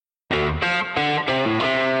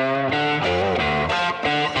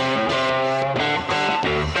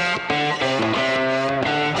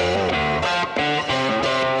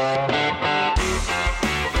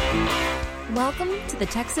the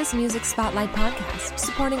Texas Music Spotlight podcast,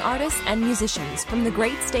 supporting artists and musicians from the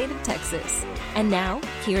great state of Texas. And now,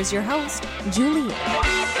 here's your host, Julian.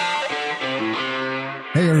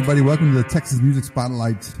 Hey, everybody. Welcome to the Texas Music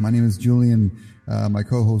Spotlight. My name is Julian. My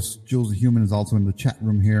co-host, Jules the Human, is also in the chat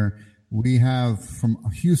room here. We have from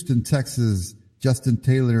Houston, Texas, Justin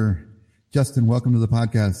Taylor. Justin, welcome to the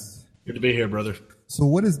podcast. Good to be here, brother. So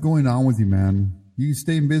what is going on with you, man? You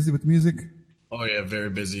staying busy with music? Oh, yeah, very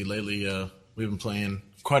busy. Lately, we've been playing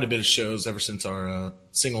quite a bit of shows ever since our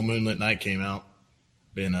single Moonlit Night came out.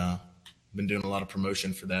 Been doing a lot of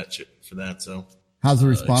promotion for that. So how's the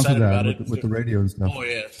response to that with the radio and stuff? Oh,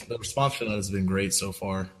 yeah. The response for that has been great so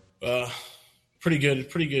far. Pretty good,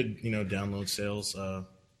 download sales.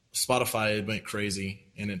 Spotify went crazy,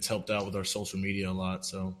 and it's helped out with our social media a lot.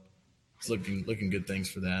 So it's looking good things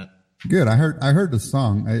for that. Good. I heard the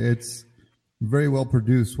song. It's very well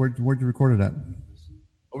produced. Where'd you record it at?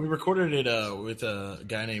 We recorded it with a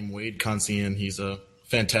guy named Wade Consien. He's a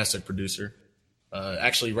fantastic producer.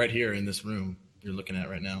 Actually, right here in this room you're looking at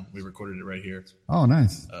right now, we recorded it right here. Oh,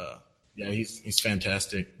 nice. Yeah, he's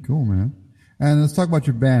fantastic. Cool, man. And let's talk about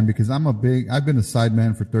your band, because I've been a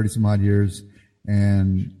sideman for 30 some odd years,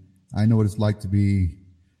 and I know what it's like to be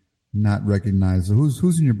not recognized. So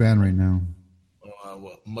who's in your band right now?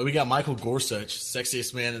 Well, we got Michael Gorsuch,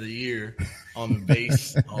 sexiest man of the year, on the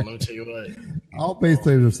bass. Let me tell you what. All bass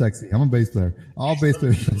players are sexy. I'm a bass player. All bass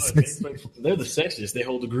players are sexy. They're the sexiest. They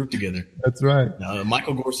hold the group together. That's right.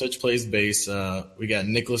 Michael Gorsuch plays bass. We got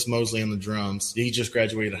Nicholas Mosley on the drums. He just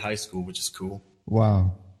graduated high school, which is cool.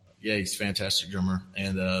 Wow. Yeah, he's a fantastic drummer.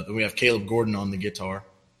 And then we have Caleb Gordon on the guitar.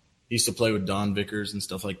 He used to play with Don Vickers and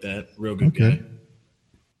stuff like that. Real good guy.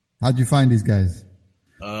 How'd you find these guys?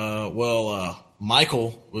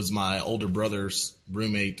 Michael was my older brother's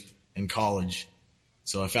roommate in college,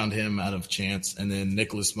 so I found him out of chance. And then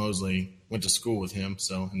Nicholas Mosley went to school with him,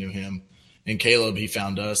 so I knew him. And Caleb, he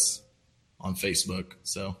found us on Facebook.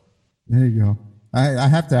 So there you go. I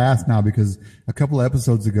have to ask now, because a couple of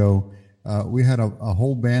episodes ago, we had a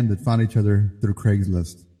whole band that found each other through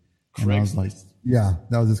Craigslist. And I was like, yeah,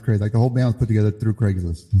 that was just crazy. Like the whole band was put together through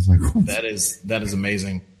Craigslist. I was like, what? That is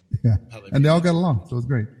amazing. Yeah, and they all got along, so it was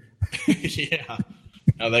great. Yeah,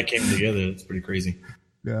 how that came together, it's pretty crazy.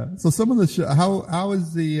 Yeah. So some of the how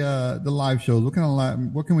is the live shows?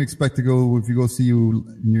 What can we expect to go if you go see you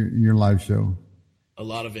in your live show? A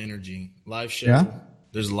lot of energy. Live show. Yeah.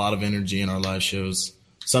 There's a lot of energy in our live shows.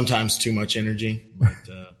 Sometimes too much energy, but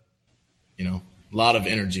a lot of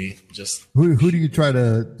energy. Just who do you try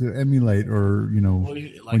to emulate, or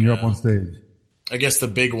when you're up on stage? I guess the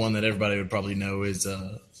big one that everybody would probably know is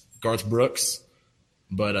Garth Brooks.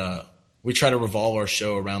 But we try to revolve our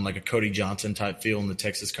show around like a Cody Johnson type feel in the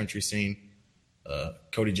Texas country scene.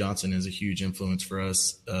 Cody Johnson is a huge influence for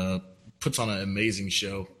us. Puts on an amazing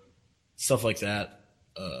show, stuff like that.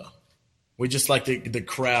 We just like the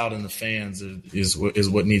crowd and the fans is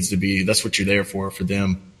what needs to be. That's what you're there for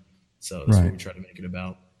them. So that's what we try to make it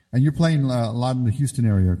about. And you're playing a lot in the Houston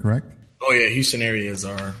area, correct? Oh yeah, Houston area is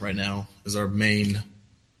our main.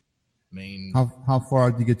 How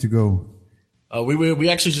far do you get to go? We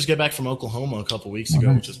actually just got back from Oklahoma a couple weeks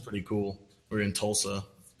ago, which is pretty cool. We were in Tulsa.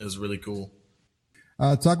 It was really cool.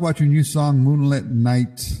 Talk about your new song, Moonlit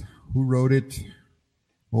Night. Who wrote it?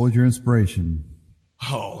 What was your inspiration?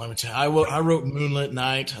 Oh, let me tell you. I wrote Moonlit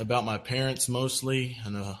Night about my parents mostly,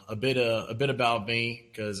 and a bit about me,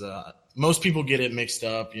 because most people get it mixed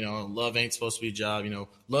up. Love ain't supposed to be a job.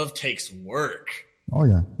 Love takes work. Oh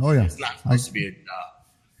yeah. It's not supposed to be a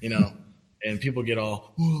job. And people get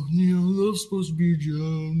all, love's supposed to be a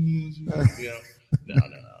job. No.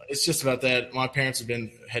 It's just about that. My parents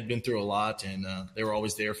had been through a lot, and they were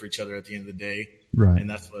always there for each other at the end of the day. Right. And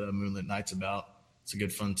that's what Moonlit Night's about. It's a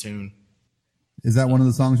good, fun tune. Is that one of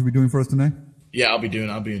the songs you'll be doing for us tonight? Yeah, I'll be doing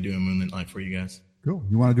Moonlit Night for you guys. Cool.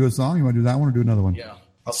 You want to do a song? You want to do that one or do another one? Yeah,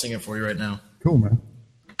 I'll sing it for you right now. Cool, man.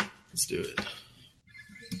 Let's do it.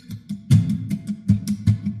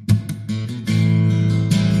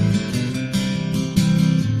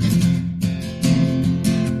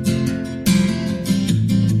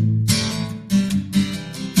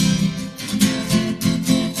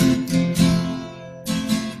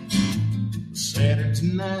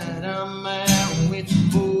 Tonight I'm out with the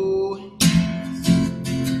boys.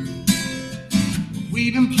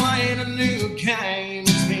 We've been playing a new game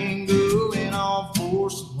that's been going on for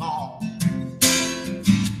so long.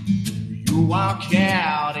 You walk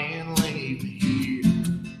out and leave me here,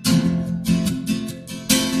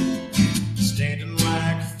 standing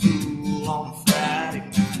like a fool on a Friday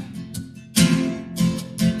night.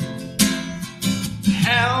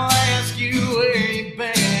 I'll ask you where you've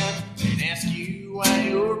been and ask you why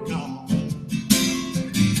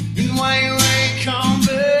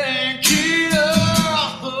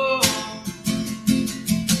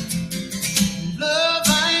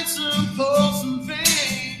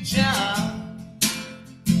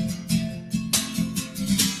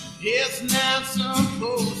It's not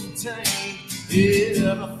supposed to take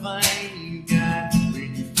everything you got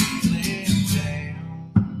when you're feeling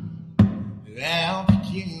down. I'll pick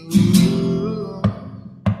you up,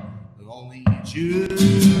 only at your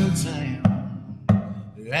town.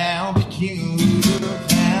 I'll pick you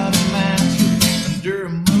up out of my tree under a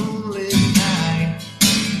moonlit night.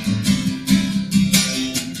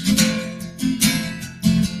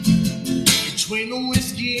 Between the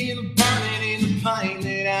whiskey and the burning in the pain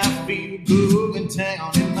that I feel moving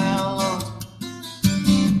down in my lungs,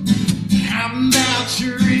 I'm not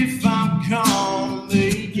sure if I'm gonna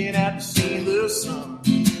make it out to see the sun.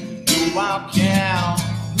 Go walk out,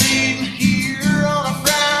 leaving here on a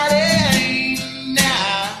Friday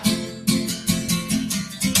night.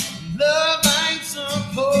 Love ain't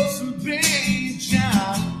supposed to be a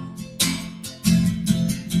job.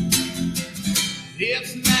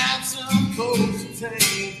 It's not supposed to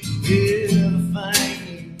take everything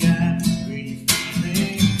you got when you're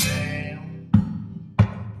feeling down.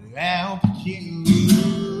 I'll pick you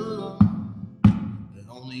up,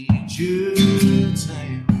 only at your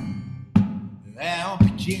town. I'll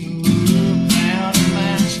pick you up out of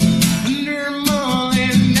my tree under a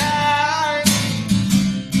moonlit night.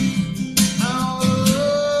 Oh,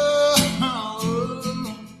 oh,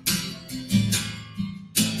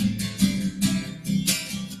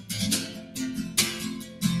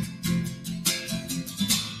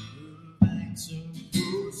 ain't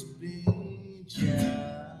supposed to be a job.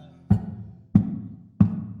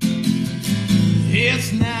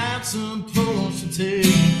 It's not supposed to take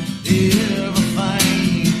everything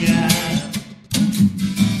you got.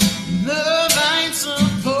 Love ain't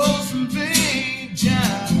supposed to be a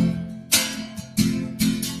job.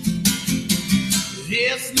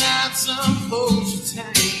 It's not supposed to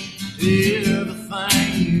take everything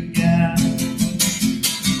you got.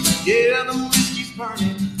 Yeah, the whiskey's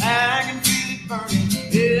burning, I can feel it burning.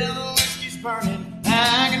 Yeah, the whiskey's burning, I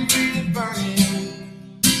can feel it burning.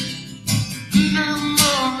 Under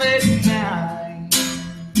moonlit night.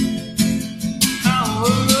 Oh,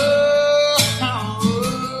 oh, oh,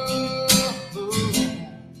 oh, oh.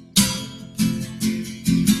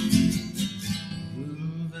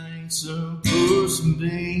 Love ain't supposed to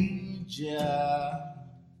be a job.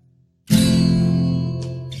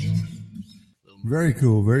 Very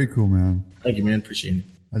cool, man. Thank you, man. Appreciate it.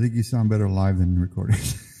 I think you sound better live than recorded.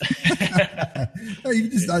 You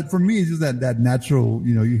just, for me, it's just that natural,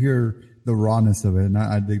 you hear the rawness of it, and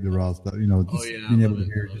I dig the raw stuff. Just being able to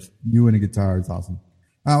hear just you and a guitar is awesome.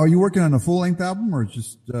 Are you working on a full length album or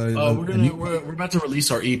just? We're about to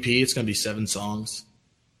release our EP. It's going to be 7 songs,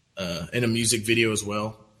 and a music video as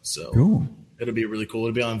well. So cool. It'll be really cool.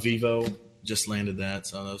 It'll be on Vivo. Just landed that,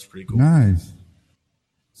 so that was pretty cool. Nice.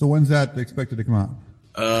 So when's that expected to come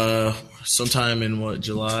out? Sometime in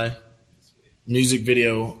July. Music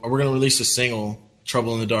video. We're going to release a single,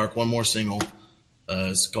 Trouble in the Dark. One more single.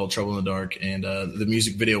 It's called Trouble in the Dark, and the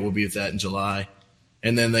music video will be with that in July.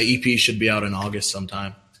 And then the EP should be out in August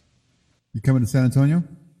sometime. You coming to San Antonio?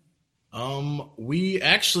 We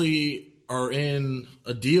actually are in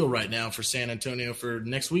a deal right now for San Antonio for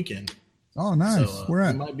next weekend. Oh, nice. So, where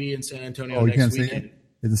at? We might be in San Antonio next next weekend. weekend.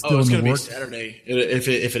 Is it still it's in going the to be works? Saturday.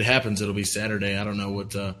 If it happens, it'll be Saturday. I don't know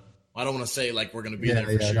what. I don't want to say like we're going to be there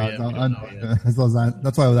for sure yet. We don't know yet.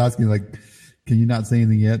 That's why I was asking. Like, can you not say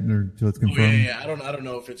anything yet until it's confirmed? Yeah. I don't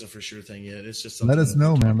know if it's a for sure thing yet. It's just something. Let us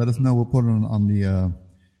know, man. Let us know. We'll put it on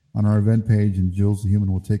our event page, and Jules the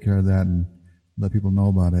Human will take care of that and let people know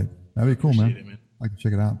about it. That'd be cool, man. It, man. I can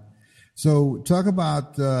check it out. So, talk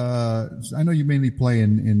about. I know you mainly play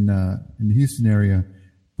in the Houston area,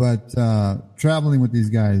 but traveling with these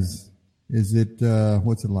guys, is it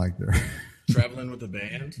what's it like there? Traveling with the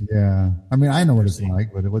band? Yeah, I mean, I know what it's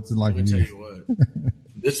like, but what's it like? Let me tell you what.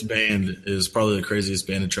 This band is probably the craziest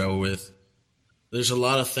band to travel with. There's a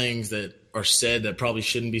lot of things that are said that probably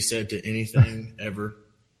shouldn't be said to anything ever.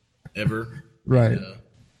 Right. And,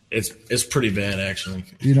 it's pretty bad, actually.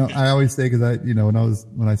 I always say, because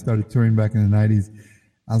when I started touring back in the 90s,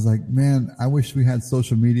 I was like, man, I wish we had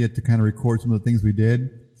social media to kind of record some of the things we did.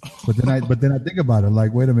 But then I think about it,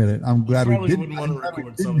 like, wait a minute, I'm glad we didn't. Wouldn't want to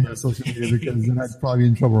record some of that social media, because then I'd probably be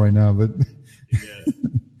in trouble right now. But yeah.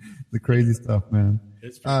 The crazy stuff, man.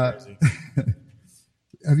 It's pretty Have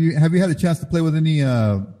crazy. you had a chance to play with any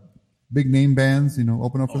big name bands?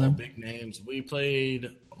 Open up for them. Big names. We played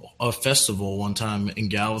a festival one time in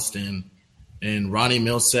Galveston, and Ronnie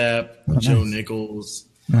Millsap, Joe Nichols,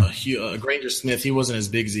 Granger Smith. He wasn't as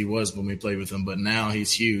big as he was when we played with him, but now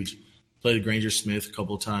he's huge. Played at Granger Smith a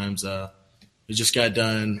couple of times. We just got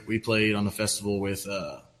done. We played on the festival with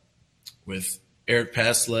Eric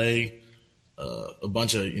Pasley, a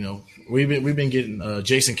bunch of, we've been getting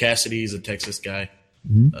Jason Cassidy is a Texas guy.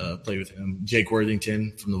 Played with him. Jake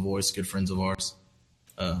Worthington from The Voice, good friends of ours.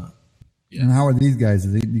 Yeah. And how are these guys?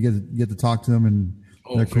 You get to talk to them, and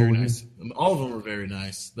they're cool very with nice. you? All of them are very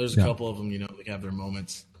nice. There's a couple of them, they have their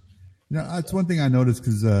moments. That's one thing I noticed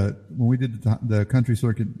because when we did the country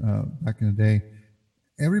circuit back in the day,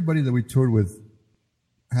 everybody that we toured with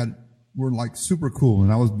were like super cool,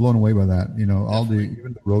 and I was blown away by that.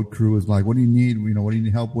 Even the road crew was like, "What do you need? What do you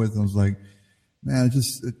need help with?" And I was like, "Man,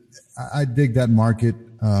 I dig that market,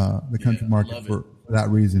 the country market for that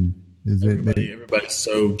reason." Everybody's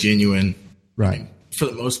so genuine, right? I mean, for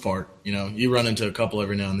the most part, you run into a couple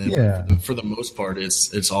every now and then. Yeah. But for the most part,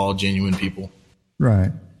 it's all genuine people.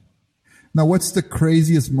 Right. Now, what's the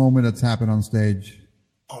craziest moment that's happened on stage?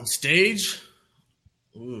 On stage?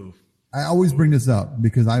 Ooh. I always bring this up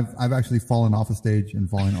because I've actually fallen off a stage and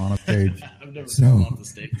fallen on a stage. I've never fallen off the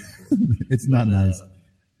stage before. It's not nice.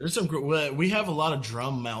 There's we have a lot of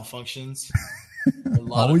drum malfunctions.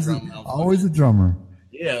 Always a drummer.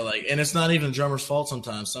 Yeah, and it's not even the drummer's fault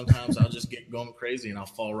sometimes. Sometimes I'll just get going crazy and I'll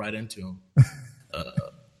fall right into him.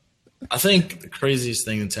 I think the craziest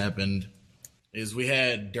thing that's happened is we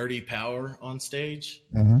had Dirty Power on stage,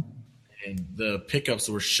 and the pickups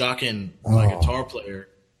were shocking my guitar player.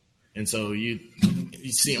 And so you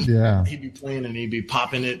see him, he'd be playing and he'd be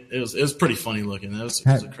popping it. It was pretty funny looking. It was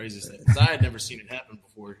the craziest thing because I had never seen it happen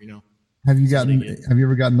before. Have you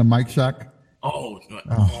ever gotten the mic shock?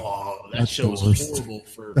 That show was horrible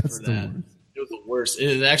for that. It was the worst.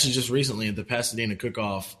 It actually just recently at the Pasadena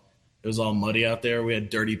Cook-Off, it was all muddy out there. We had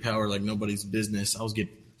Dirty Power like nobody's business. I was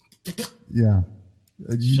getting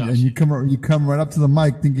and you come right up to the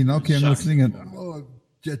mic thinking, okay, I'm gonna sing it. Oh, it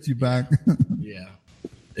jets you back. Yeah,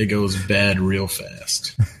 it goes bad real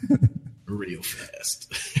fast. Real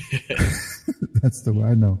fast. That's the way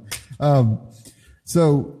I know.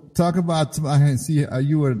 So talk about. I see. Are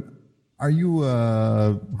you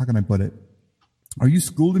how can I put it? Are you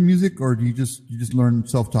schooled in music, or do you just learn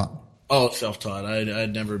self-taught? Oh, self-taught.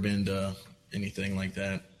 I'd never been to anything like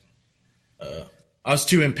that. I was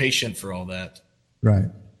too impatient for all that. Right.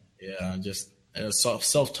 Yeah, just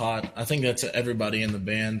self-taught. I think that's everybody in the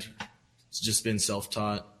band. It's just been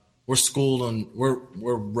self-taught. We're schooled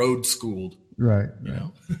we're road schooled. Right.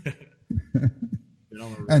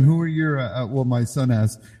 And who were your? My son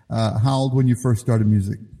asked, how old when you first started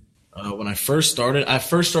music? When I first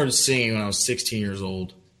started singing when I was 16 years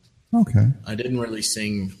old. Okay. I didn't really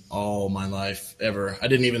sing all my life ever. I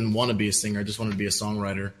didn't even want to be a singer. I just wanted to be a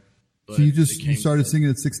songwriter. But so you started singing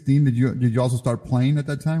at 16. Did you also start playing at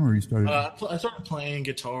that time, or you started? I started playing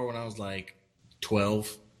guitar when I was like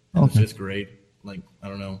 12 in the 5th grade. Like, I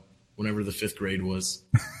don't know, whenever the 5th grade was.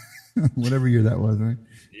 Whatever year that was, right?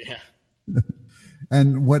 Yeah.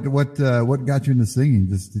 And what got you into singing?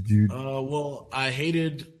 Did you? Well, I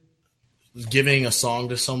hated giving a song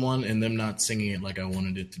to someone and them not singing it like I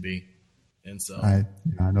wanted it to be. And so I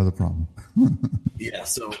know the problem. Yeah,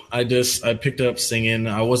 so I picked up singing.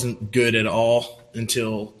 I wasn't good at all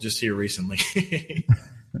until just here recently.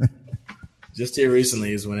 Just here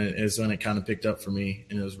recently is when it kind of picked up for me,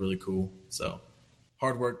 and it was really cool. So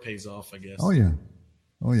hard work pays off, I guess. Oh yeah.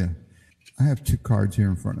 I have 2 cards here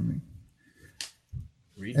in front of me.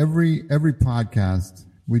 Every podcast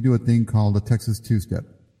we do a thing called the Texas 2-Step.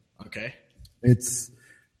 Okay. It's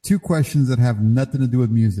 2 questions that have nothing to do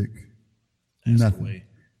with music. Nothing.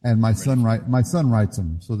 And my son writes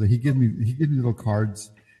them so that he gives me little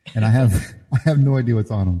cards, and I have no idea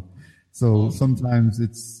what's on them. So sometimes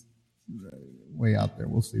it's way out there.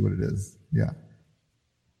 We'll see what it is. Yeah.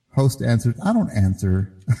 Host answers. I don't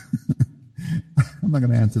answer. I'm not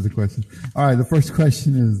going to answer the question. All right. The first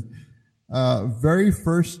question is very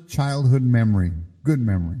first childhood memory. Good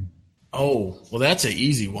memory. Oh, well, that's an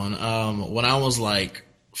easy one. When I was like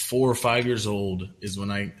 4 or 5 years old is when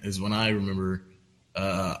I remember.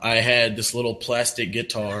 I had this little plastic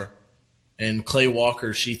guitar, and Clay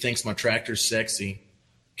Walker, She Thinks My Tractor's Sexy,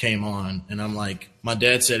 came on, and I'm like, my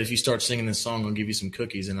dad said, if you start singing this song, I'll give you some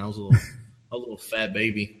cookies. And I was a little fat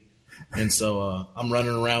baby, and so I'm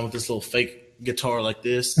running around with this little fake guitar like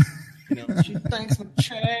this. She thinks my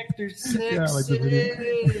tractor's sexy. There's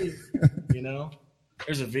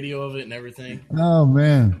a video of it and everything. Oh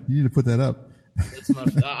man, you need to put that up.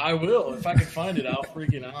 I will if I can find it. I'll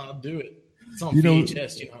do it. It's on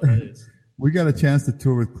VHS. You know how that is. We got a chance to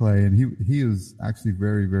tour with Clay, and he was actually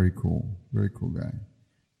very, very cool. Very cool guy.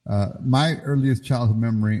 My earliest childhood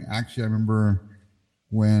memory, actually, I remember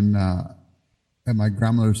when at my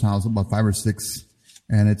grandmother's house, about 5 or 6,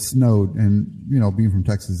 and it snowed. And being from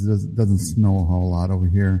Texas, it doesn't snow a whole lot over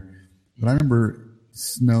here. But I remember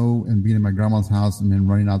snow and being in my grandma's house and then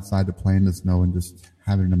running outside to play in the snow and just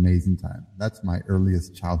having an amazing time. That's my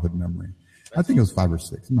earliest childhood memory. I think it was 5 or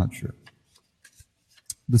 6. I'm not sure.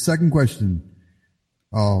 The second question.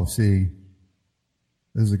 Oh, see,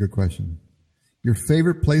 this is a good question. Your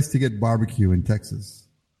favorite place to get barbecue in Texas?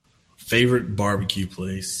 Favorite barbecue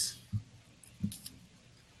place?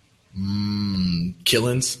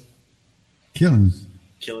 Killins. Killins.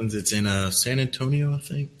 Killins. It's in San Antonio, I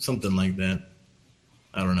think, something like that.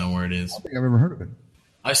 I don't know where it is. I don't think I've ever heard of it.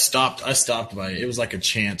 I stopped by it. It was like a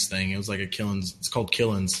chance thing. It was like a Killins. It's called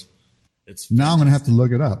Killins. Now I'm going to have to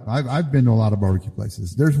look it up. I've been to a lot of barbecue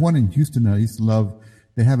places. There's one in Houston that I used to love.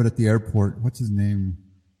 They have it at the airport. What's his name?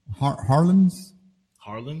 Harlan's?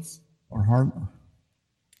 Harlan's? Or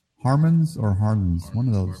Harmon's or Harlan's? One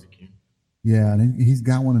of those. Barbecue. Yeah, and he's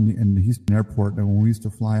got one in the Houston airport. And when we used to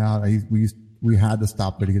fly out, we had to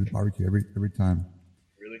stop there to get a barbecue every time.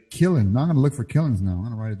 Really? Killing. Now I'm going to look for Killins now. I'm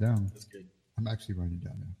going to write it down. That's good. I'm actually writing it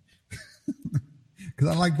down now. Because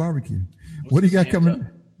I like barbecue. What do you got coming?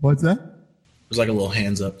 What's that? There's like a little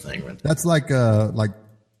hands up thing right there. That's like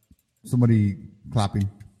somebody clapping,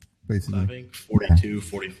 basically. Clapping, 42,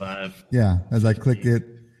 45. Yeah, as I click it,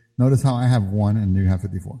 notice how I have 1 and you have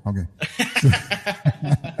 54. Okay.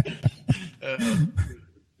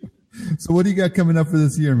 So what do you got coming up for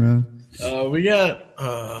this year, man? We got,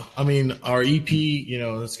 our EP,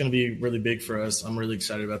 it's going to be really big for us. I'm really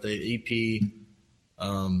excited about the EP.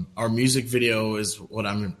 Our music video is what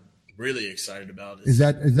I'm really excited about. Is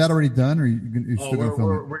that already done, or you're still going to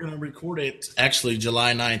film it? We're going to record it actually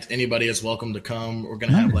July 9th. Anybody is welcome to come. We're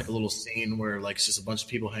going to have like a little scene where like it's just a bunch of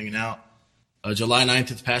people hanging out. July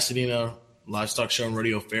 9th at the Pasadena Livestock Show and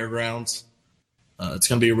Rodeo Fairgrounds. It's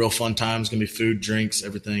going to be a real fun time. It's going to be food, drinks,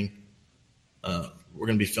 everything. We're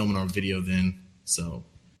going to be filming our video then. So,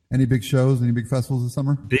 any big shows, any big festivals this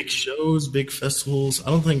summer? Big shows, big festivals. I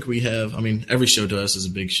don't think we have. I mean, every show to us is a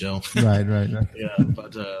big show. Right. Yeah,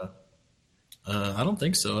 but I don't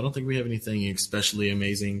think so. I don't think we have anything especially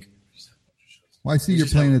amazing. Well, I see you're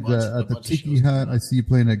playing at the Tiki Hut. I see you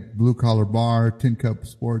playing at Blue Collar Bar, Tin Cup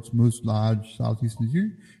Sports, Moose Lodge,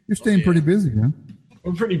 Southeastern. You're staying pretty busy, man.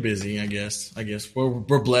 We're pretty busy, I guess.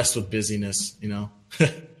 We're blessed with busyness,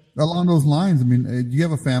 Along those lines, I mean, do you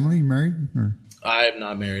have a family? You married? Or? I am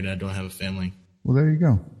not married. I don't have a family. Well, there you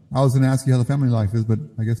go. I was going to ask you how the family life is, but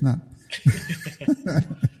I guess not.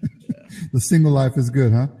 The single life is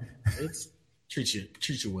good, huh? It's treat you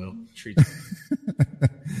well.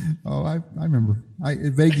 Oh, I remember. I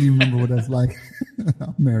vaguely remember what that's like.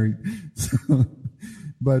 I'm married. So,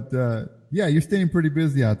 but yeah, you're staying pretty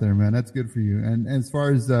busy out there, man. That's good for you. And as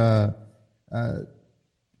far as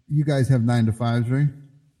you guys have 9 to 5s, right?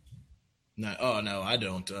 No, I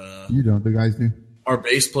don't. You don't. The guys do. Our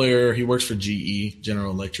bass player, he works for GE,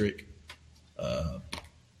 General Electric. And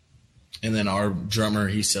then our drummer,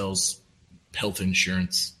 he sells health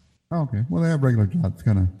insurance. Oh, okay. Well, they have regular jobs,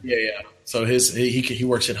 kind of. Yeah. So he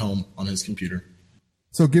works at home on his computer.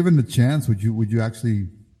 So, given the chance, would you actually?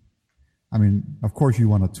 I mean, of course, you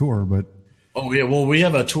want a tour, but. Oh yeah, well, we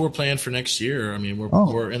have a tour planned for next year. I mean,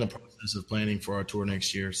 we're in the process of planning for our tour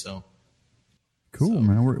next year. So. Cool,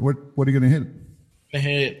 man. What are you going to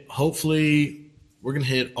hit? Hopefully, we're going to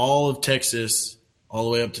hit all of Texas, all the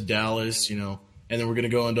way up to Dallas, and then we're going to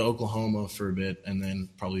go into Oklahoma for a bit, and then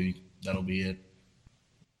probably that'll be it.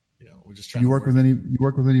 We're just trying. You work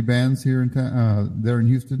with any bands here there in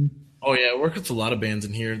Houston? Oh yeah, I work with a lot of bands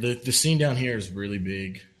in here. The scene down here is really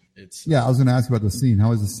big. I was going to ask you about the scene.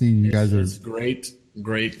 How is the scene? It's great.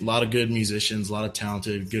 A lot of good musicians, a lot of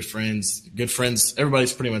talented, good friends.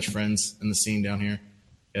 Everybody's pretty much friends in the scene down here.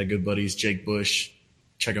 Got good buddies. Jake Bush,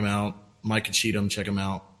 check him out. Mike Cheatham, check him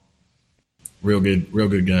out. Real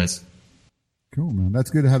good guys. Cool, man. That's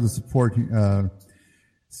good to have the support.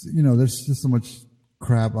 There's just so much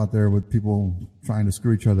crap out there with people trying to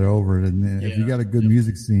screw each other over, and if you got a good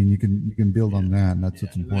music scene, you can build on that, and that's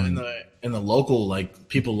what's important. And the local,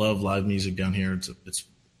 people love live music down here.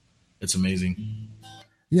 It's amazing.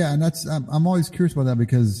 Yeah, and I'm always curious about that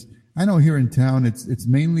because I know here in town it's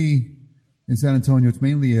mainly in San Antonio. It's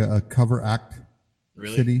mainly a cover act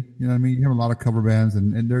city. You know what I mean? You have a lot of cover bands,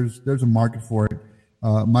 and there's a market for it.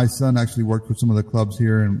 My son actually worked with some of the clubs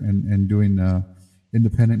here and doing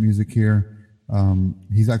independent music here.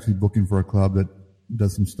 He's actually booking for a club that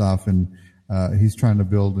does some stuff, and he's trying to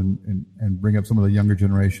build and bring up some of the younger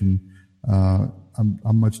generation. I'm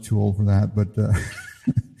much too old for that,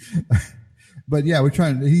 but yeah,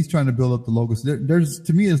 he's trying to build up the logos.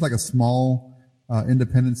 To me, it's like a small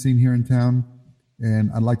independent scene here in town, and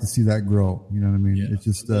I'd like to see that grow. You know what I mean? Yeah. It's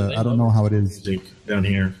just I don't know how it is down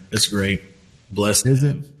here. It's great. Blessed. Is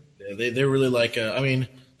it? They really like. I mean,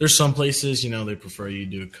 there's some places they prefer you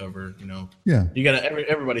do a cover. Yeah. You gotta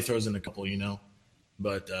everybody throws in a couple.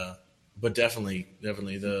 But definitely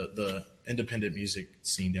the independent music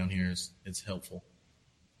scene down here it's helpful.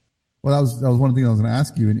 Well, that was one thing I was going to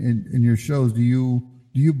ask you. In your shows, do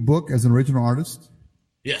you book as an original artist?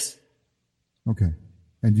 Yes. Okay.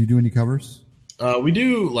 And do you do any covers? We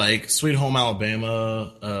do like Sweet Home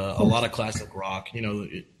Alabama, a lot of classic rock.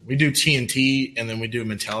 We do TNT, and then we do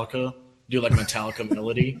Metallica. Do like Metallica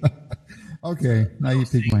melody. Okay, now you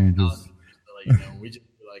pique my interest. We just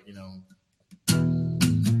do like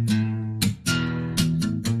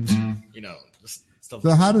stuff.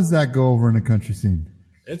 So how does that go over in the country scene?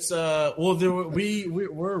 It's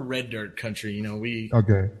we're red dirt country.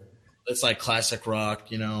 It's like classic rock,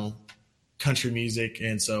 country music,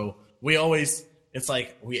 and so we always. It's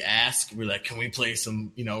like we're like, can we play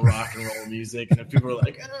some, rock and roll music? And if people are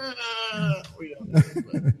like, we don't know.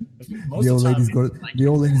 But the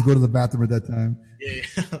old ladies go to the bathroom at that time. Yeah.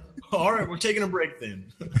 All right, we're taking a break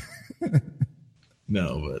then.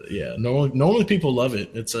 No, but yeah, normally people love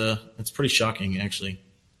it. It's pretty shocking, actually.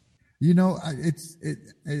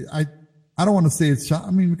 I don't want to say it's shocking.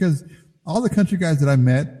 I mean, because all the country guys that I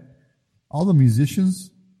met, all the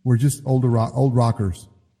musicians were just old rockers.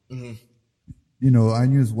 Mm-hmm. I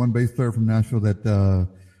knew this one bass player from Nashville that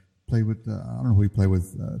played with, I don't know who he played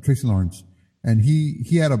with, Tracy Lawrence. And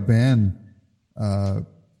he had a band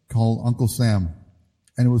called Uncle Sam.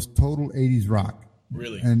 And it was total 80s rock.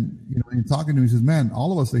 Really? And, in talking to him, he says, man,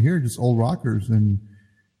 all of us are here just old rockers. And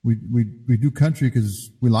we do country because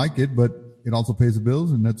we like it, but it also pays the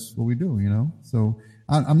bills, and that's what we do, So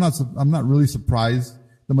I'm not really surprised.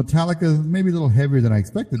 The Metallica maybe a little heavier than I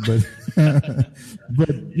expected, but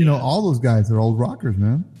all those guys are old rockers,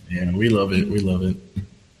 man. Yeah, we love it. We love it.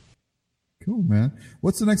 Cool, man.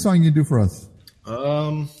 What's the next song you do for us?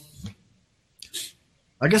 I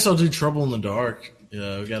guess I'll do "Trouble in the Dark."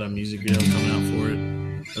 Yeah, we got a music video coming out for it.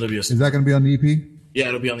 That'll be Is that going to be on the EP? Yeah,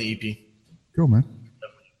 it'll be on the EP. Cool, man.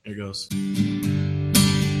 Here goes.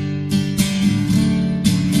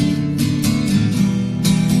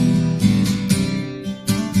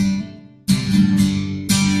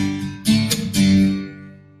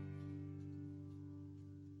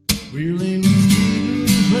 We're in the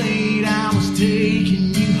late, I was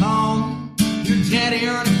taking you home. Your daddy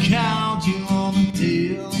already called you on the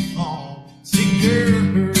telephone. Say, girl,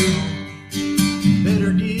 you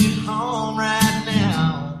better get home right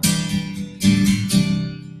now.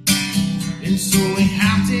 And so we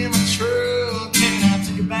hopped in my truck and I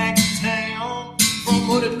took it back to town. From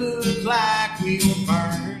what it looked like, we were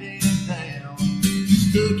burning down.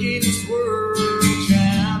 Stuck in this world,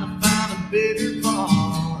 trying to find a better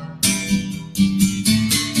part.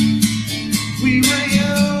 We were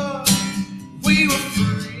young, we were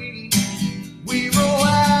free, we were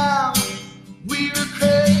wild, we were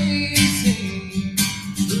crazy,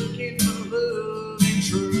 looking for love and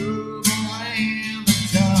trouble and the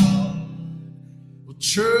dark. Well,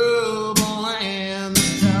 trouble and the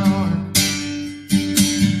dark.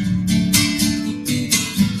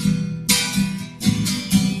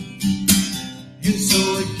 And so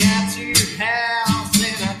I got to your house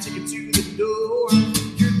and I took it to the door.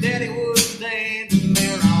 Your daddy was standing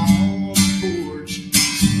there on the porch.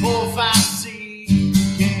 Oh, if I see you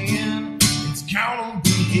again, it's gonna be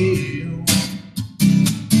hell.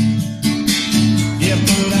 Yeah,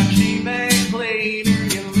 but I came back later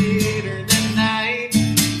that night.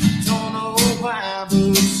 Don't know why,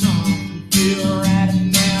 but something feel right.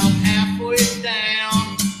 And now I'm halfway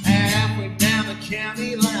down the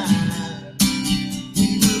county line. We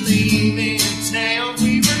were leaving town,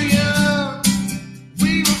 we were young.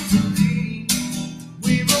 We were free,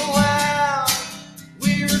 we were wild,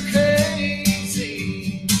 we were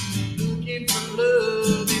crazy, looking for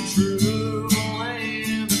love and trouble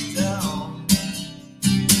and the dark.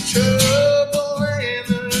 Trouble and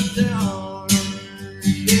the dark,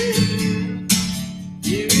 yeah.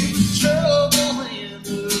 Yeah, it was trouble and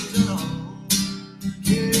the dark,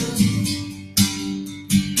 yeah.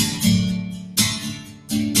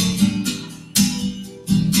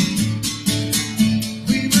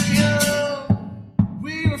 We were young,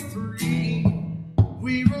 we were free,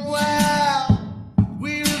 we were wild,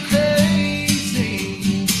 we were crazy,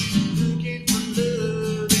 looking for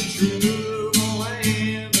love and trouble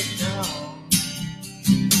and the dark.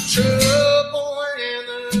 Trouble and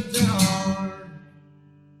the dark.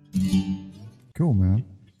 Cool, man.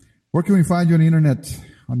 Where can we find you on the internet?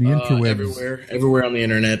 On the interwebs? Everywhere on the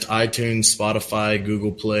internet. iTunes, Spotify,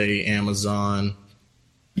 Google Play, Amazon.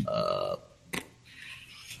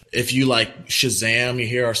 If you like Shazam, you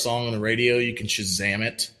hear our song on the radio, you can Shazam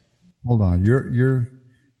it. Hold on. You're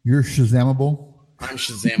Shazamable? I'm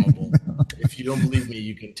Shazamable. If you don't believe me,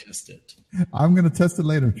 you can test it. I'm going to test it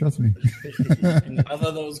later. Trust me. I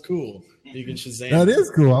thought that was cool. You can Shazam. That is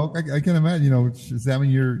cool. I can imagine,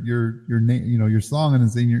 Shazamming your name, your song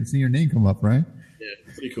and seeing your name come up, right? Yeah,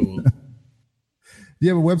 pretty cool. Do you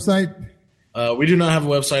have a website? We do not have a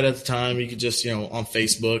website at the time. You could just, on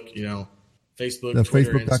Facebook, Facebook, The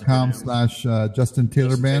Twitter, Facebook.com/Justin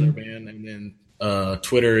Taylor Band. And then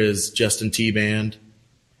Twitter is Justin T Band.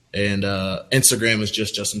 And Instagram is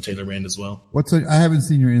just Justin Taylor Band as well. I haven't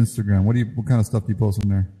seen your Instagram. What kind of stuff do you post on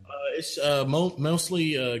there? It's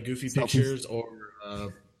mostly goofy pictures or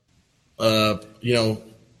our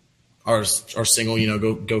single.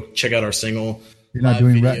 Go check out our single. You're not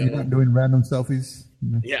doing random selfies.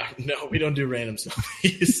 No? Yeah, no, we don't do random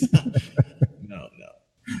selfies. No,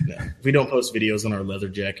 we don't post videos on our leather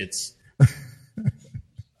jackets.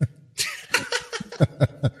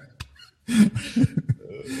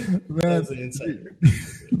 That's an insider.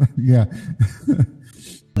 Yeah.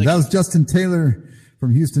 That was Justin Taylor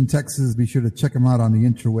from Houston, Texas. Be sure to check him out on the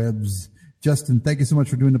interwebs. Justin, thank you so much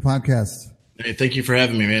for doing the podcast. Hey, thank you for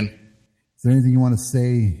having me, man. Is there anything you want to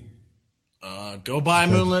say? Go buy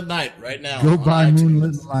Moonlit Night right now. Go buy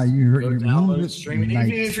Moonlit Night. You heard your download it, stream it.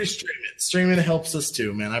 Even if you're streaming it helps us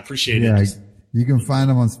too, man. I appreciate it. You can find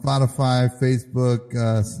them on Spotify, Facebook,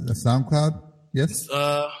 SoundCloud. Yes.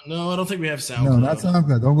 No, I don't think we have SoundCloud. No, not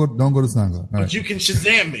SoundCloud. Don't go to SoundCloud. But right. You can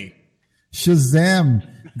Shazam me. Shazam!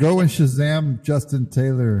 Go and Shazam Justin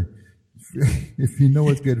Taylor. If you know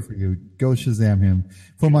what's good for you, go Shazam him.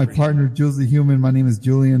 For my partner, Jules the Human, my name is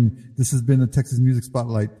Julian. This has been the Texas Music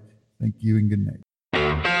Spotlight. Thank you and good night.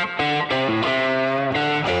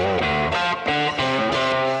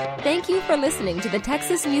 Thank you for listening to the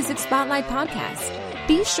Texas Music Spotlight podcast.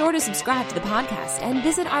 Be sure to subscribe to the podcast and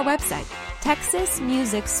visit our website,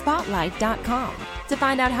 TexasMusicSpotlight.com, to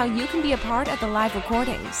find out how you can be a part of the live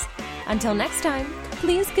recordings. Until next time,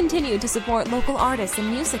 please continue to support local artists and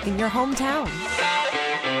music in your hometown.